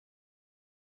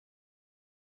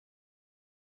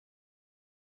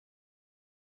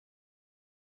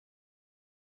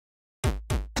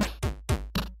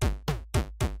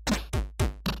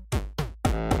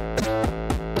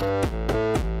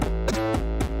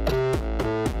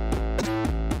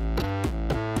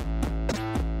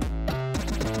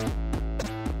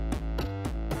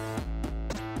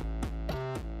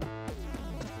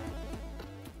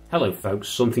Hello folks,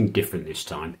 something different this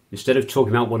time. Instead of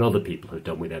talking about what other people have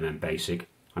done with MMBasic,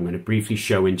 I'm going to briefly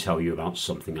show and tell you about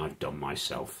something I've done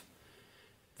myself.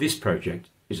 This project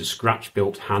is a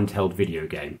scratch-built handheld video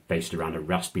game based around a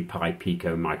Raspberry Pi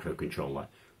Pico microcontroller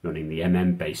running the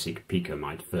MMBasic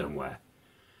PicoMite firmware.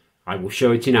 I will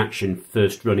show it in action,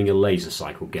 first running a laser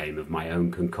cycle game of my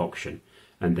own concoction,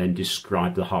 and then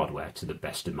describe the hardware to the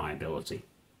best of my ability.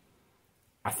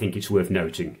 I think it's worth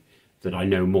noting that I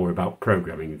know more about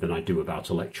programming than I do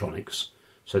about electronics,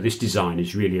 so this design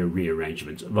is really a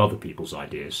rearrangement of other people's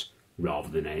ideas rather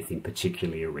than anything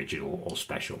particularly original or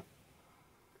special.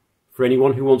 For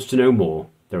anyone who wants to know more,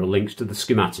 there are links to the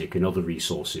schematic and other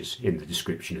resources in the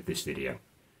description of this video.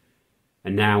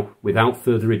 And now, without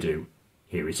further ado,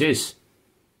 here it is.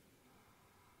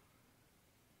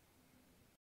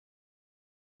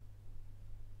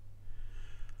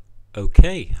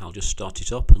 Okay, I'll just start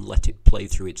it up and let it play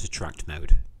through its attract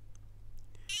mode.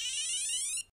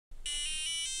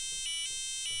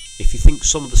 If you think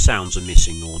some of the sounds are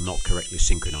missing or not correctly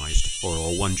synchronised, or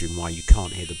are wondering why you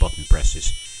can't hear the button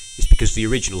presses, it's because the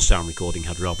original sound recording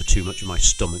had rather too much of my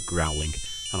stomach growling,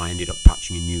 and I ended up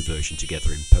patching a new version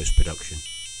together in post-production.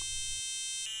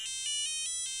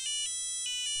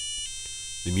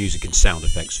 The music and sound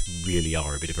effects really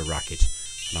are a bit of a racket,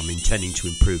 and I'm intending to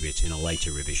improve it in a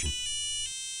later revision.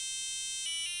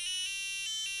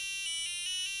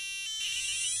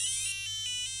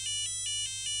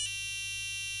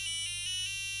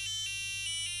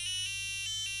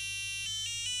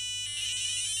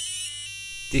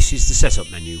 This is the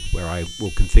setup menu where I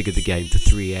will configure the game for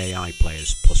 3 AI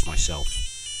players plus myself.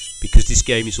 Because this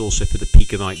game is also for the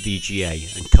PicoMite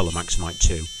VGA and Color Maximite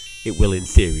 2, it will in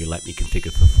theory let me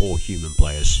configure for 4 human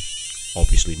players.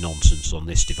 Obviously nonsense on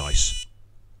this device.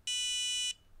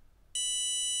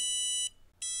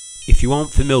 If you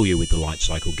aren't familiar with the light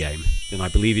cycle game, then I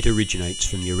believe it originates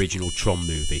from the original Tron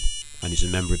movie and is a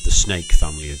member of the Snake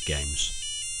family of games.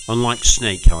 Unlike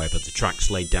Snake, however, the tracks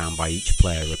laid down by each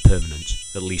player are permanent,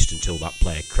 at least until that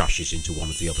player crashes into one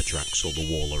of the other tracks or the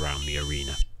wall around the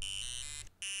arena.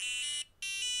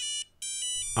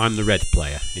 I'm the red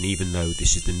player, and even though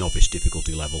this is the novice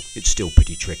difficulty level, it's still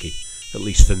pretty tricky, at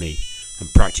least for me,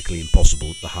 and practically impossible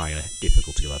at the higher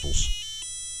difficulty levels.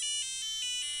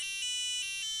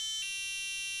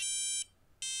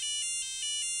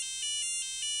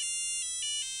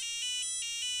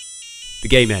 The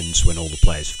game ends when all the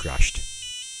players have crashed.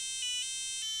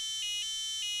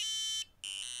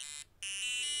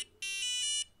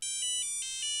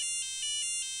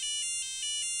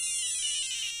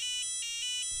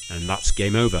 And that's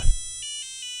game over.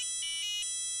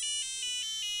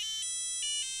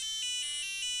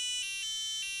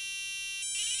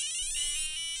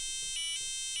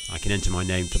 I can enter my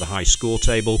name for the high score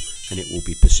table, and it will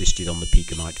be persisted on the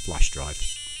PicoMite flash drive.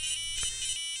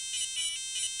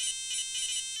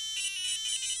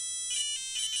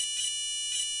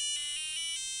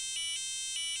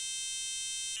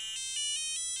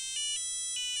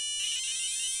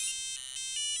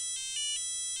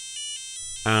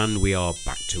 And we are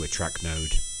back to attract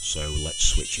mode, so let's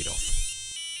switch it off.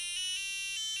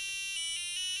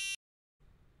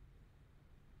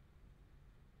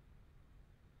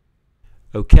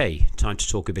 Okay, time to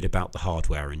talk a bit about the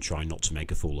hardware and try not to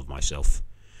make a fool of myself.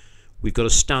 We've got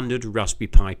a standard Raspberry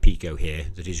Pi Pico here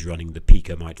that is running the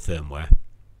PicoMite firmware.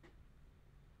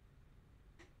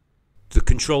 The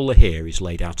controller here is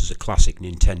laid out as a classic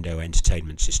Nintendo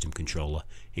Entertainment System controller,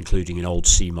 including an old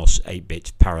CMOS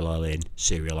 8-bit parallel in,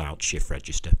 serial out shift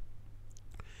register.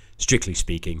 Strictly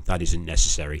speaking, that isn't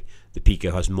necessary. The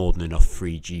Pico has more than enough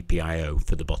free GPIO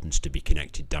for the buttons to be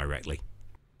connected directly.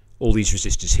 All these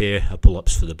resistors here are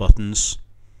pull-ups for the buttons.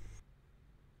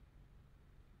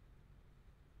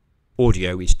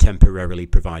 Audio is temporarily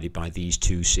provided by these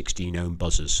two 16-ohm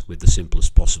buzzers with the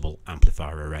simplest possible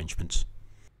amplifier arrangements.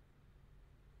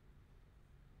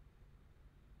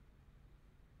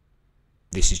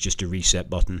 This is just a reset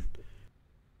button,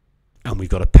 and we've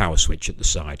got a power switch at the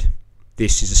side.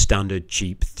 This is a standard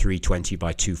cheap 320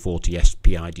 by 240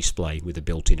 SPI display with a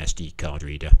built-in SD card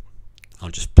reader.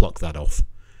 I'll just pluck that off,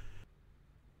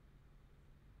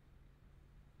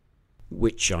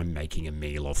 which I'm making a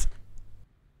meal of.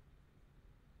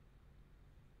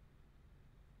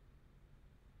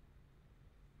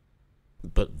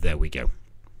 But there we go.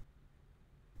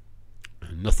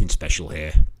 Nothing special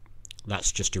here.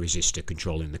 That's just a resistor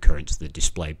controlling the current to the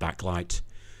display backlight.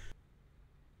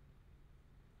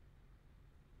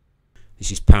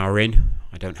 This is power in.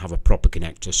 I don't have a proper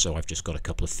connector, so I've just got a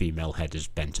couple of female headers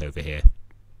bent over here.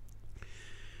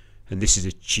 And this is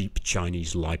a cheap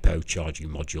Chinese LiPo charging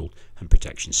module and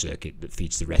protection circuit that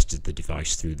feeds the rest of the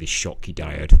device through this Schottky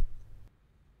diode.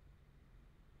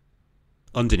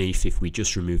 Underneath, if we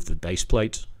just remove the base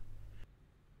plate,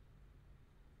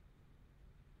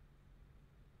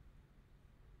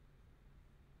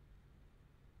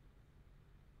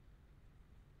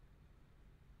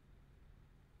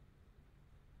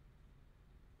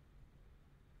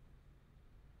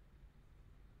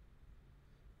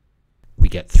 we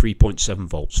get 3.7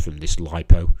 volts from this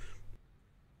LiPo.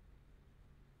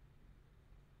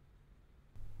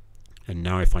 And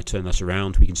now if I turn that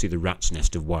around, we can see the rat's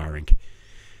nest of wiring.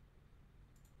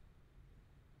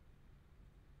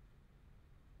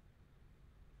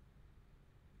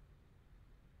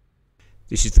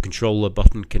 This is the controller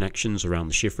button connections around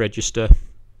the shift register.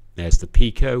 There's the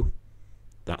Pico.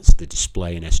 That's the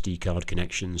display and SD card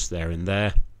connections there and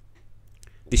there.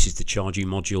 This is the charging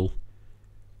module.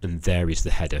 And there is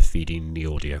the header feeding the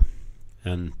audio.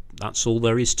 And that's all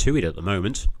there is to it at the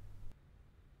moment.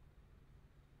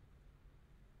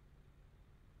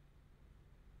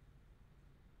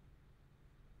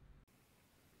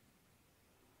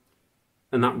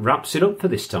 And that wraps it up for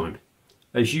this time.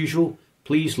 As usual,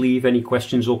 please leave any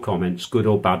questions or comments, good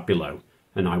or bad, below,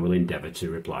 and I will endeavour to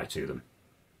reply to them.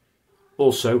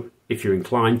 Also, if you're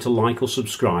inclined to like or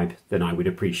subscribe, then I would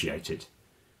appreciate it.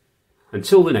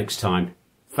 Until the next time,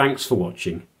 thanks for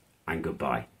watching, and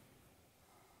goodbye.